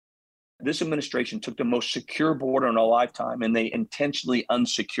This administration took the most secure border in our lifetime, and they intentionally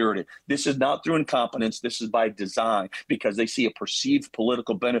unsecured it. This is not through incompetence. This is by design, because they see a perceived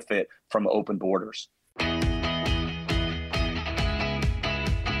political benefit from open borders.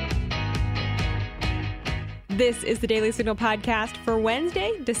 This is the Daily Signal podcast for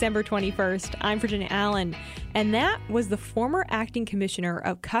Wednesday, December 21st. I'm Virginia Allen, and that was the former acting commissioner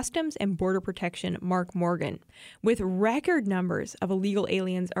of Customs and Border Protection, Mark Morgan. With record numbers of illegal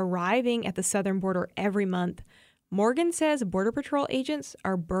aliens arriving at the southern border every month, Morgan says Border Patrol agents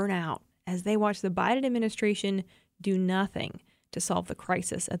are burnt out as they watch the Biden administration do nothing to solve the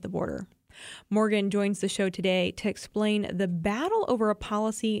crisis at the border. Morgan joins the show today to explain the battle over a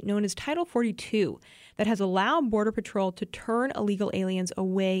policy known as Title 42 that has allowed Border Patrol to turn illegal aliens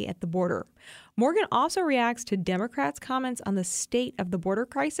away at the border. Morgan also reacts to Democrats' comments on the state of the border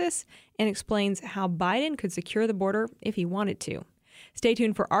crisis and explains how Biden could secure the border if he wanted to. Stay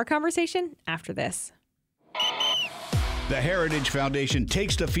tuned for our conversation after this. The Heritage Foundation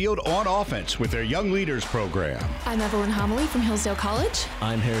takes the field on offense with their Young Leaders program. I'm Evelyn Homily from Hillsdale College.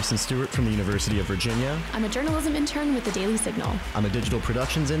 I'm Harrison Stewart from the University of Virginia. I'm a journalism intern with the Daily Signal. I'm a digital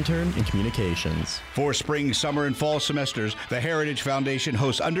productions intern in communications. For spring, summer, and fall semesters, the Heritage Foundation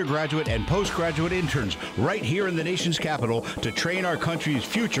hosts undergraduate and postgraduate interns right here in the nation's capital to train our country's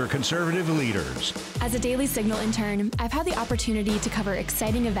future conservative leaders. As a Daily Signal intern, I've had the opportunity to cover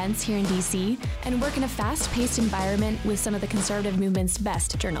exciting events here in D.C. and work in a fast-paced environment with some of the conservative movement's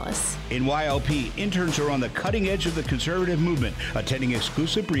best journalists. In YLP, interns are on the cutting edge of the conservative movement, attending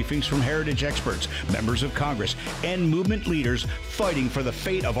exclusive briefings from heritage experts, members of Congress, and movement leaders fighting for the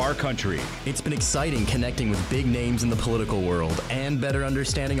fate of our country. It's been exciting connecting with big names in the political world and better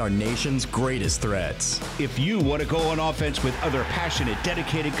understanding our nation's greatest threats. If you want to go on offense with other passionate,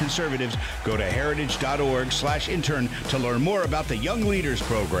 dedicated conservatives, go to heritage.org/intern to learn more about the Young Leaders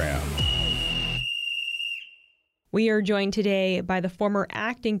program. We are joined today by the former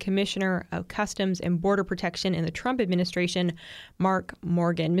acting commissioner of Customs and Border Protection in the Trump administration, Mark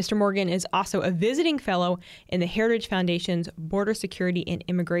Morgan. Mr. Morgan is also a visiting fellow in the Heritage Foundation's Border Security and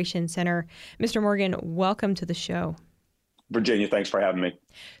Immigration Center. Mr. Morgan, welcome to the show. Virginia, thanks for having me.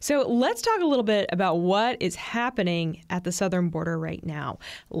 So let's talk a little bit about what is happening at the southern border right now.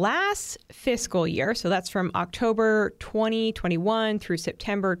 Last fiscal year, so that's from October 2021 through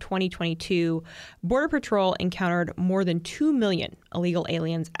September 2022, Border Patrol encountered more than 2 million illegal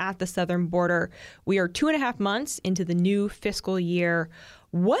aliens at the southern border. We are 2.5 months into the new fiscal year.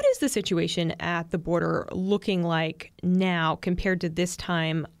 What is the situation at the border looking like now compared to this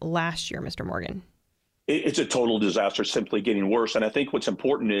time last year, Mr. Morgan? It's a total disaster, simply getting worse. And I think what's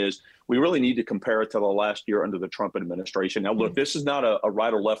important is we really need to compare it to the last year under the Trump administration. Now, look, this is not a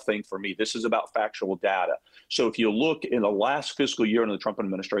right or left thing for me. This is about factual data. So if you look in the last fiscal year under the Trump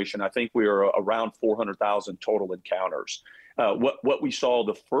administration, I think we were around 400,000 total encounters. What we saw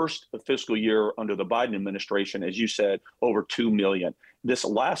the first fiscal year under the Biden administration, as you said, over 2 million. This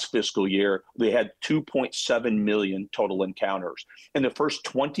last fiscal year, they had 2.7 million total encounters. In the first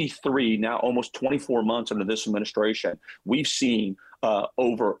 23, now almost 24 months under this administration, we've seen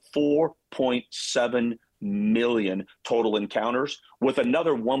over 4.7 million total encounters with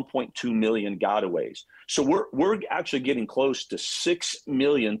another 1.2 million gotaways. So we're actually getting close to 6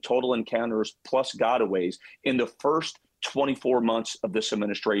 million total encounters plus gotaways in the first 24 months of this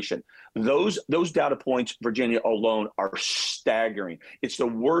administration. Those data points, Virginia, alone are staggering. It's the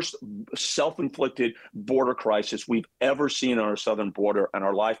worst self-inflicted border crisis we've ever seen on our southern border in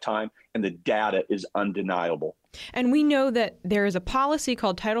our lifetime, and the data is undeniable. And we know that there is a policy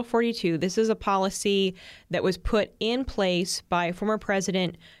called Title 42. This is a policy that was put in place by former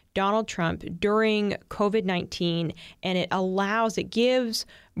President Donald Trump during COVID-19, and it gives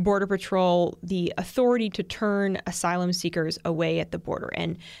Border Patrol the authority to turn asylum seekers away at the border.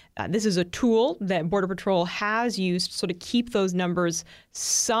 And this is a tool that Border Patrol has used to sort of keep those numbers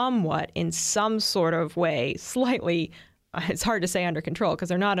somewhat, in some sort of way, slightly, it's hard to say under control because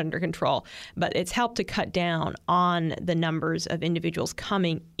they're not under control, but it's helped to cut down on the numbers of individuals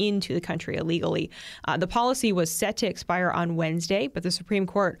coming into the country illegally. The policy was set to expire on Wednesday, but the Supreme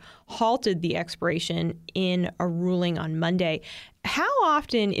Court halted the expiration in a ruling on Monday. How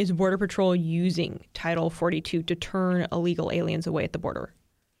often is Border Patrol using Title 42 to turn illegal aliens away at the border?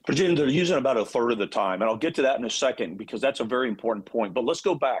 Virginia, they're using about a third of the time. And I'll get to that in a second because that's a very important point. But let's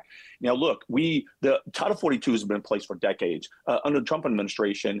go back. Now, look, the Title 42 has been in place for decades. Under the Trump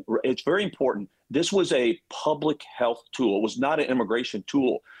administration, it's very important this was a public health tool. It was not an immigration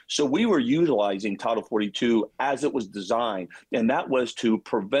tool. So we were utilizing Title 42 as it was designed, and that was to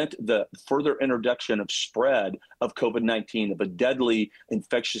prevent the further introduction of spread of COVID-19, of a deadly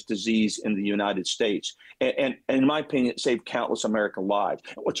infectious disease in the United States. And in my opinion, it saved countless American lives.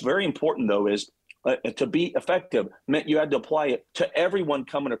 What's very important, though, is to be effective meant you had to apply it to everyone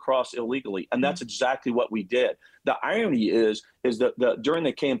coming across illegally. And that's exactly what we did. The irony is that during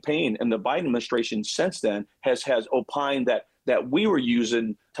the campaign and the Biden administration since then has opined that we were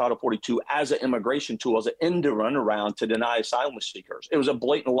using Title 42 as an immigration tool, as an end to run around to deny asylum seekers. It was a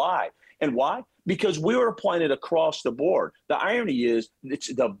blatant lie. And why? Because we were applying it across the board. The irony is it's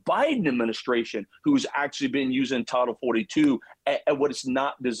the Biden administration who's actually been using Title 42 at what it's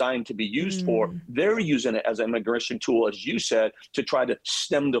not designed to be used for. They're using it as an immigration tool, as you said, to try to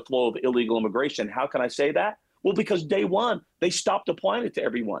stem the flow of illegal immigration. How can I say that? Well, because day one, they stopped applying it to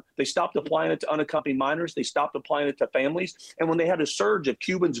everyone. They stopped applying it to unaccompanied minors. They stopped applying it to families. And when they had a surge of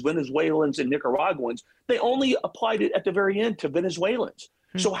Cubans, Venezuelans, and Nicaraguans, they only applied it at the very end to Venezuelans.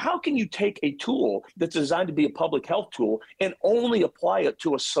 So how can you take a tool that's designed to be a public health tool and only apply it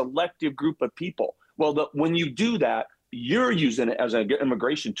to a selective group of people? Well, when you do that, you're using it as an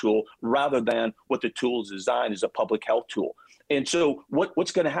immigration tool rather than what the tool is designed as a public health tool. And so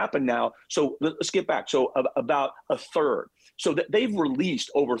what's going to happen now? So let's get back. So about a third. So they've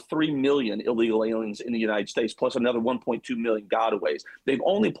released over 3 million illegal aliens in the United States, plus another 1.2 million gotaways. They've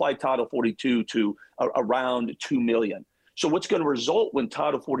only applied Title 42 to around 2 million. So what's going to result when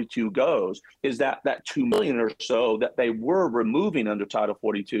Title 42 goes is that 2 million or so that they were removing under Title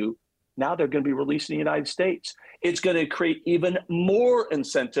 42, now they're going to be released in the United States. It's going to create even more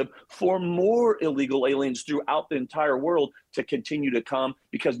incentive for more illegal aliens throughout the entire world to continue to come,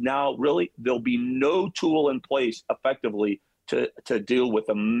 because now really there'll be no tool in place effectively to deal with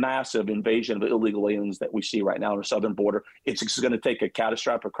the massive invasion of illegal aliens that we see right now on our southern border. It's going to take a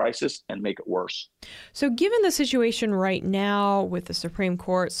catastrophic crisis and make it worse. So given the situation right now with the Supreme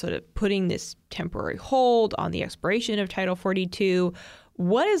Court sort of putting this temporary hold on the expiration of Title 42,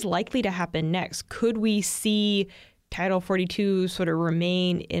 what is likely to happen next? Could we see Title 42 sort of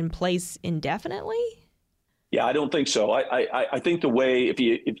remain in place indefinitely? Yeah, I don't think so. I think the way, if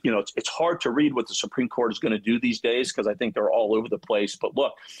it's hard to read what the Supreme Court is going to do these days because I think they're all over the place. But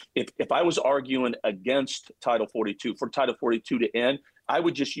look, if I was arguing against Title 42, for Title 42 to end, I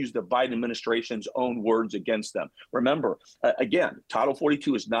would just use the Biden administration's own words against them. Remember, again, Title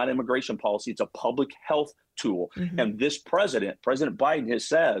 42 is not immigration policy. It's a public health tool. And this President Biden, has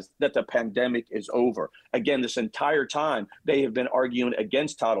says that the pandemic is over. Again, this entire time, they have been arguing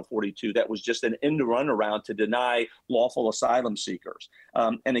against Title 42. That was just an end run around to deny lawful asylum seekers.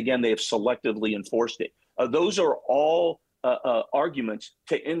 And again, they have selectively enforced it. Those are all arguments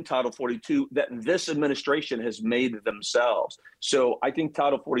to end Title 42 that this administration has made themselves. So I think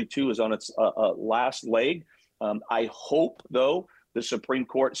Title 42 is on its last leg. I hope, though, the Supreme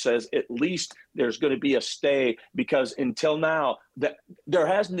Court says at least there's going to be a stay, because until now,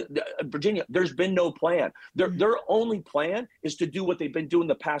 Virginia, there's been no plan. Their only plan is to do what they've been doing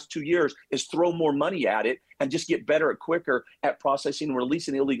the past 2 years, is throw more money at it and just get better and quicker at processing and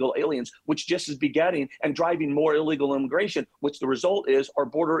releasing illegal aliens, which just is begetting and driving more illegal immigration, which the result is our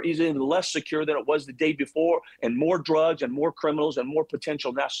border is even less secure than it was the day before, and more drugs and more criminals and more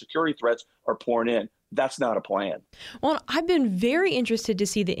potential national security threats are pouring in. That's not a plan. Well, I've been very interested to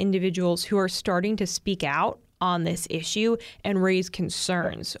see the individuals who are starting to speak out on this issue and raise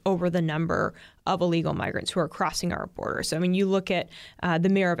concerns over the number of illegal migrants who are crossing our border. So, I mean, you look at the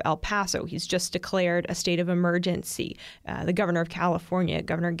mayor of El Paso. He's just declared a state of emergency. The governor of California,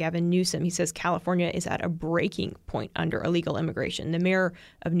 Governor Gavin Newsom, he says California is at a breaking point under illegal immigration. The mayor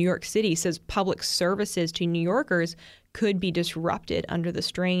of New York City says public services to New Yorkers could be disrupted under the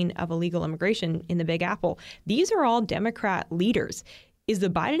strain of illegal immigration in the Big Apple. These are all Democrat leaders. Is the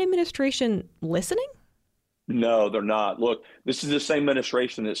Biden administration listening? No, they're not. Look, this is the same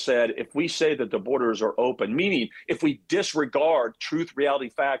administration that said if we say that the borders are open, meaning if we disregard truth, reality,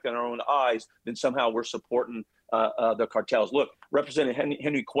 fact in our own eyes, then somehow we're supporting the cartels. Look, Representative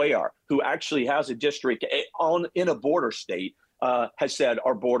Henry Cuellar, who actually has a district in a border state, has said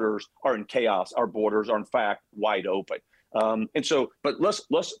our borders are in chaos. Our borders are, in fact, wide open. And so, but let's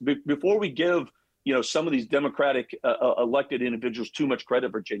before we give some of these Democratic elected individuals too much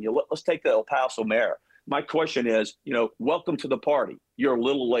credit, Virginia, let's take the El Paso mayor. My question is, welcome to the party. You're a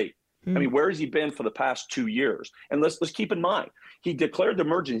little late. I mean, where has he been for the past 2 years? And let's keep in mind, he declared the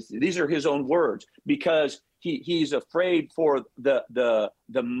emergency. These are his own words, because he's afraid for the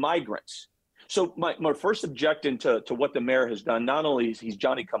migrants. So my first objection to what the mayor has done, not only is he's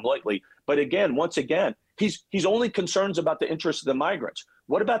Johnny come lately, but once again, he's only concerns about the interests of the migrants.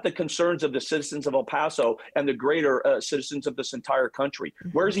 What about the concerns of the citizens of El Paso and the greater citizens of this entire country?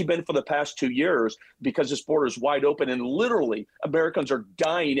 Where has he been for the past 2 years? Because this border is wide open and literally Americans are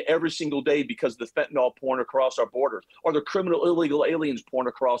dying every single day because of the fentanyl pouring across our borders, or the criminal illegal aliens pouring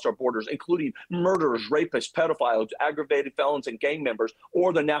across our borders, including murderers, rapists, pedophiles, aggravated felons, and gang members,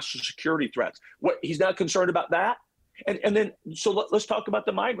 or the national security threats. He's not concerned about that? And then, so let's talk about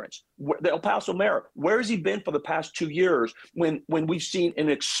the migrants. The El Paso mayor, where has he been for the past 2 years when we've seen an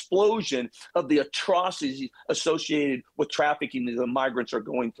explosion of the atrocities associated with trafficking that the migrants are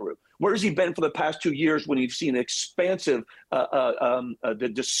going through? Where has he been for the past 2 years when you've seen expansive,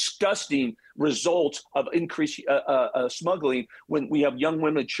 the disgusting results of increased smuggling when we have young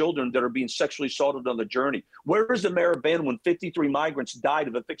women and children that are being sexually assaulted on the journey? Where has the mayor been when 53 migrants died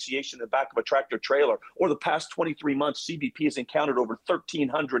of asphyxiation in the back of a tractor trailer? Or the past 23 months, CBP has encountered over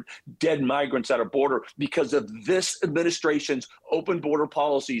 1,300 dead migrants at our border because of this administration's open border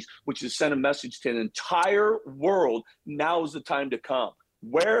policies, which has sent a message to an entire world: now is the time to come.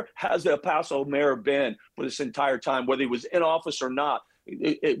 Where has the El Paso mayor been for this entire time, whether he was in office or not?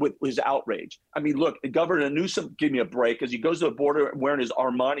 It was outrage. I mean, look, Governor Newsom, give me a break, as he goes to the border wearing his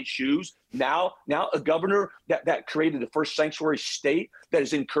Armani shoes. Now a governor that created the first sanctuary state, that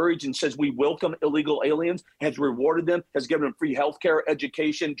has encouraged and says we welcome illegal aliens, has rewarded them, has given them free health care,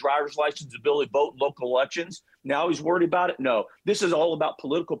 education, driver's license, ability to vote in local elections. Now he's worried about it? No. This is all about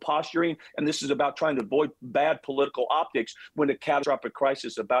political posturing, and this is about trying to avoid bad political optics when a catastrophic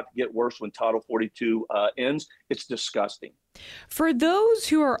crisis is about to get worse when Title 42 ends. It's disgusting. For those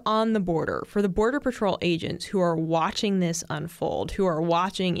who are on the border, for the Border Patrol agents who are watching this unfold, who are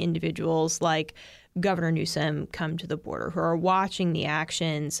watching individuals like Governor Newsom come to the border, who are watching the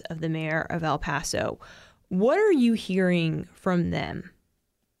actions of the mayor of El Paso, what are you hearing from them?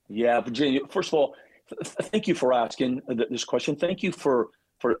 Yeah, Virginia, first of all, thank you for asking this question. Thank you for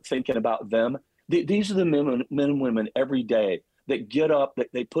thinking about them. These are the men and women every day that get up, that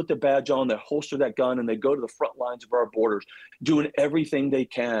they put the badge on, they holster that gun, and they go to the front lines of our borders, doing everything they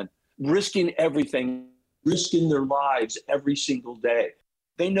can, risking everything, risking their lives every single day.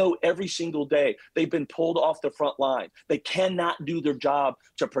 They know every single day they've been pulled off the front line. They cannot do their job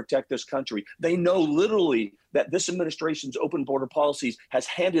to protect this country. They know literally that this administration's open border policies has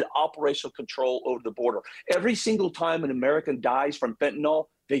handed operational control over the border. Every single time an American dies from fentanyl,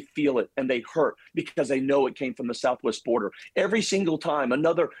 they feel it and they hurt because they know it came from the southwest border. Every single time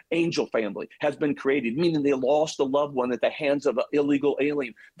another angel family has been created, meaning they lost a loved one at the hands of an illegal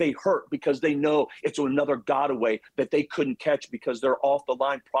alien, they hurt because they know it's another Godaway that they couldn't catch because they're off the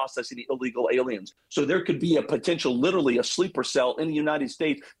line processing the illegal aliens. So there could be a potential, literally a sleeper cell in the United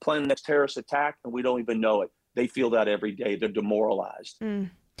States planning the next terrorist attack, and we don't even know it. They feel that every day. They're demoralized.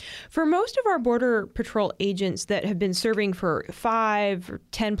 For most of our Border Patrol agents that have been serving for 5 or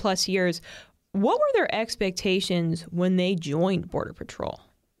 10 plus years, what were their expectations when they joined Border Patrol?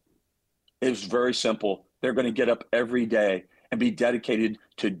 It was very simple. They're going to get up every day and be dedicated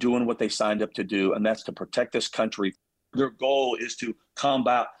to doing what they signed up to do, and that's to protect this country. Their goal is to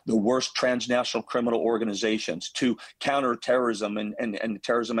combat the worst transnational criminal organizations, to counter terrorism and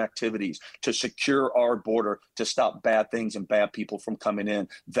terrorism activities, to secure our border, to stop bad things and bad people from coming in.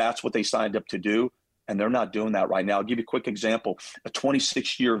 That's what they signed up to do, and they're not doing that right now. I'll give you a quick example. A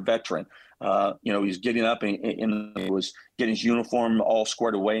 26-year veteran, he's getting up and he was getting his uniform all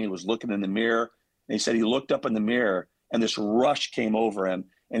squared away, and he was looking in the mirror, and he said he looked up in the mirror, and this rush came over him,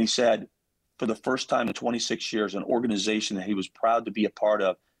 and he said, for the first time in 26 years, an organization that he was proud to be a part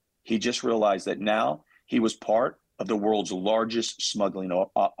of, he just realized that now he was part of the world's largest smuggling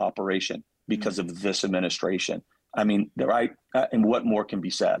operation because of this administration. I mean, and what more can be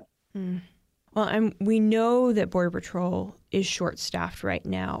said? Well, we know that Border Patrol is short-staffed right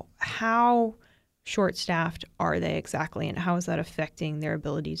now. How short-staffed are they exactly, and how is that affecting their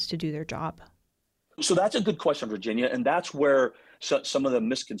abilities to do their job? So that's a good question, Virginia, and that's where some of the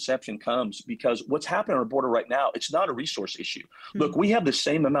misconception comes, because what's happening on our border right now, it's not a resource issue. Look, we have the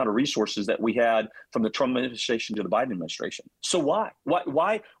same amount of resources that we had from the Trump administration to the Biden administration. So why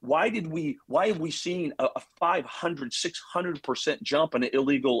have we seen a 500, 600% jump in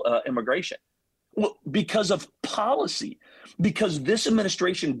illegal immigration? Well, because of policy, because this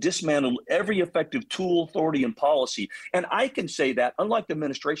administration dismantled every effective tool, authority, and policy. And I can say that, unlike the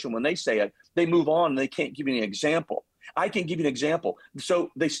administration, when they say it, they move on and they can't give you an example. I can give you an example. So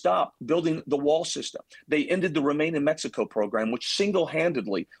they stopped building the wall system. They ended the Remain in Mexico program, which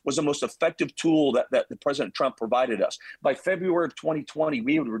single-handedly was the most effective tool that President Trump provided us. By February of 2020,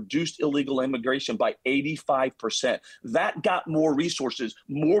 we had reduced illegal immigration by 85%. That got more resources,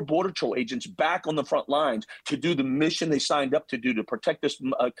 more Border Patrol agents back on the front lines to do the mission they signed up to do, to protect this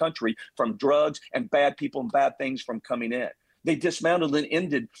country from drugs and bad people and bad things from coming in. They dismantled and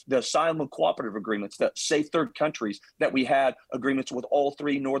ended the asylum and cooperative agreements, the safe third countries that we had agreements with all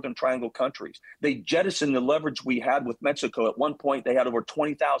three Northern Triangle countries. They jettisoned the leverage we had with Mexico. At one point, they had over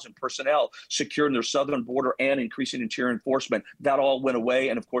 20,000 personnel securing their southern border and increasing interior enforcement. That all went away.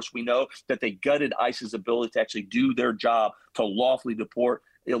 And of course, we know that they gutted ICE's ability to actually do their job to lawfully deport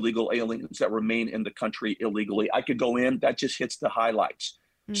illegal aliens that remain in the country illegally. I could go in, that just hits the highlights.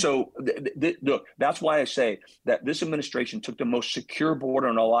 So look, that's why I say that this administration took the most secure border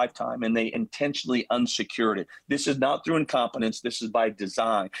in our lifetime, and they intentionally unsecured it. This is not through incompetence. This is by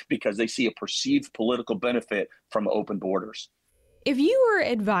design, because they see a perceived political benefit from open borders. If you were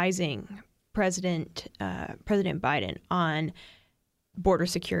advising President Biden on border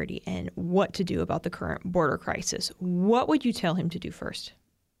security and what to do about the current border crisis, what would you tell him to do first?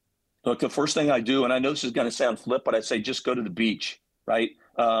 Look, the first thing I do, and I know this is going to sound flip, but I say just go to the beach, right?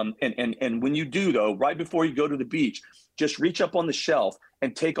 And when you do, though, right before you go to the beach, just reach up on the shelf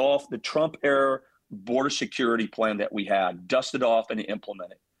and take off the Trump-era border security plan that we had, dust it off and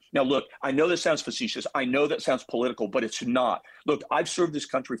implement it. Now, look, I know this sounds facetious. I know that sounds political, but it's not. Look, I've served this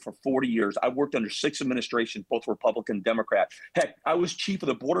country for 40 years. I worked under 6 administrations, both Republican and Democrat. Heck, I was chief of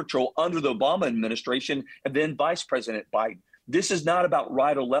the Border Patrol under the Obama administration and then Vice President Biden. This is not about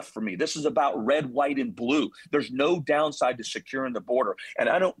right or left for me. This is about red, white, and blue. There's no downside to securing the border. And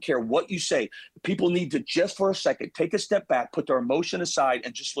I don't care what you say. People need to just for a second take a step back, put their emotion aside,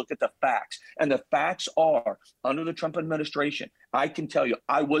 and just look at the facts. And the facts are, under the Trump administration, I can tell you,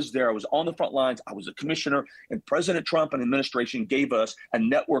 I was there. I was on the front lines. I was a commissioner. And President Trump and administration gave us a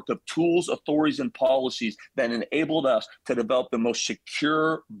network of tools, authorities, and policies that enabled us to develop the most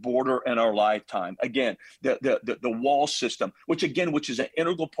secure border in our lifetime. Again, the wall system, which is an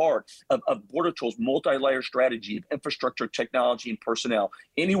integral part of Border Patrol's multi-layer strategy of infrastructure, technology, and personnel.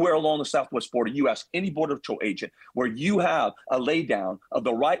 Anywhere along the southwest border, you ask any Border Patrol agent where you have a laydown of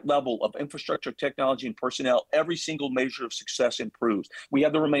the right level of infrastructure, technology, and personnel, every single measure of success improves. We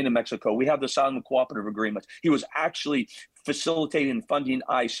have the Remain in Mexico. We have the asylum and cooperative agreements. He was actually facilitating and funding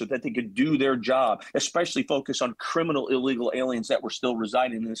ICE so that they could do their job, especially focus on criminal illegal aliens that were still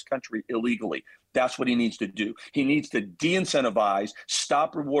residing in this country illegally. That's what he needs to do. He needs to de-incentivize,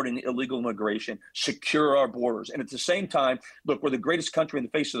 stop rewarding illegal immigration, secure our borders. And at the same time, look, we're the greatest country in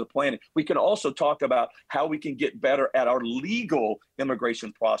the face of the planet. We can also talk about how we can get better at our legal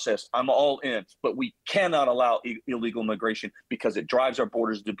immigration process. I'm all in, but we cannot allow illegal immigration because it drives our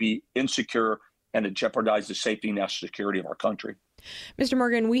borders to be insecure and to jeopardize the safety and national security of our country. Mr.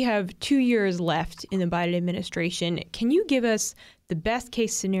 Morgan, we have 2 years left in the Biden administration. Can you give us the best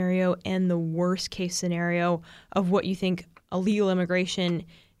case scenario and the worst case scenario of what you think illegal immigration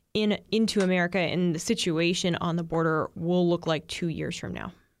into America and the situation on the border will look like 2 years from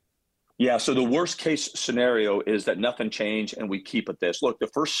now? Yeah, so the worst case scenario is that nothing changed and we keep at this. Look, the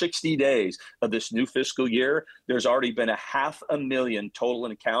first 60 days of this new fiscal year, there's already been 500,000 total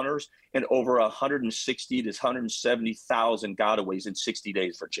encounters and over 160 to 170,000 gotaways in 60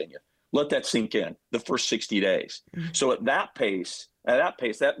 days, Virginia. Let that sink in, the first 60 days. Mm-hmm. So at that pace,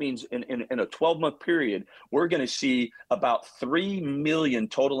 that means in a 12-month period, we're going to see about 3 million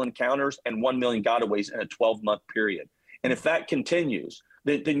total encounters and 1 million gotaways in a 12-month period. And if that continues,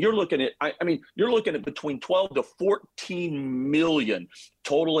 then you're looking at, you're looking at between 12 to 14 million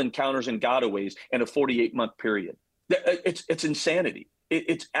total encounters and gotaways in a 48-month period. It's insanity.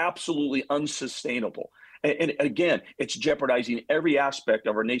 It's absolutely unsustainable. And again, it's jeopardizing every aspect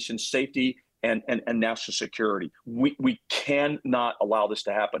of our nation's safety and national security. We cannot allow this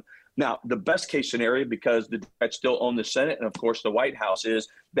to happen. Now, the best case scenario, because the Democrats still own the Senate and, of course, the White House, is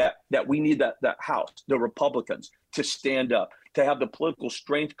that we need that House, the Republicans, to stand up, to have the political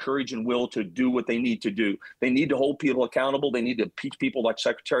strength, courage, and will to do what they need to do. They need to hold people accountable. They need to impeach people like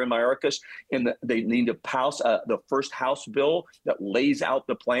Secretary Mayorkas, and they need to pass the first House bill that lays out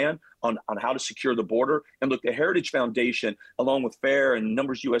the plan on how to secure the border. And look, the Heritage Foundation, along with FAIR and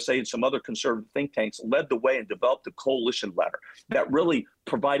Numbers USA and some other conservative think tanks, led the way and developed a coalition letter that really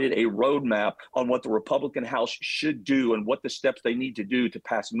provided a roadmap on what the Republican House should do and what the steps they need to do to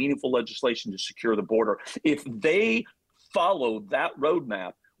pass meaningful legislation to secure the border. If they follow that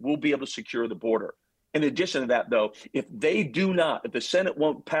roadmap, we'll be able to secure the border. In addition to that, though, if the Senate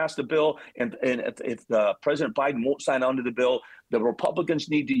won't pass the bill and if President Biden won't sign on to the bill, the Republicans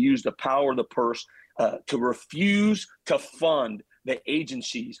need to use the power of the purse to refuse to fund the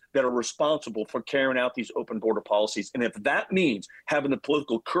agencies that are responsible for carrying out these open border policies. And if that means having the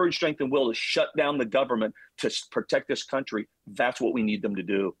political courage, strength, and will to shut down the government to protect this country, that's what we need them to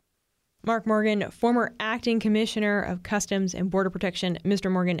do. Mark Morgan, former acting commissioner of Customs and Border Protection.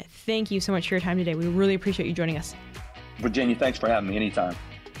 Mr. Morgan, thank you so much for your time today. We really appreciate you joining us. Virginia, thanks for having me anytime.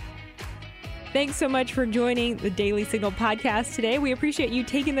 Thanks so much for joining the Daily Signal podcast today. We appreciate you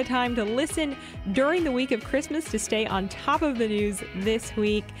taking the time to listen during the week of Christmas to stay on top of the news this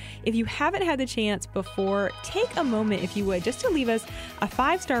week. If you haven't had the chance before, take a moment, if you would, just to leave us a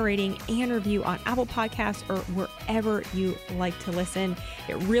 5-star rating and review on Apple Podcasts or wherever you like to listen.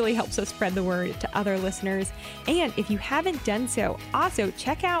 It really helps us spread the word to other listeners. And if you haven't done so, also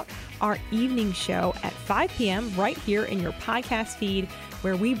check out our evening show at 5 p.m. right here in your podcast feed,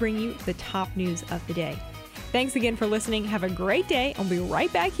 where we bring you the top news of the day. Thanks again for listening. Have a great day. I'll be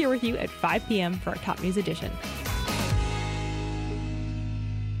right back here with you at 5 p.m. for our top news edition.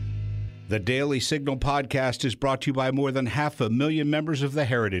 The Daily Signal podcast is brought to you by more than 500,000 members of the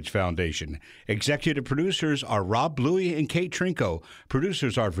Heritage Foundation. Executive producers are Rob Bluey and Kate Trinko.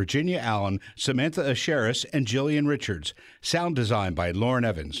 Producers are Virginia Allen, Samantha Asheris, and Jillian Richards. Sound design by Lauren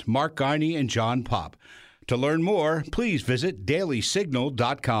Evans, Mark Guiney, and John Pop. To learn more, please visit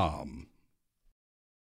dailysignal.com.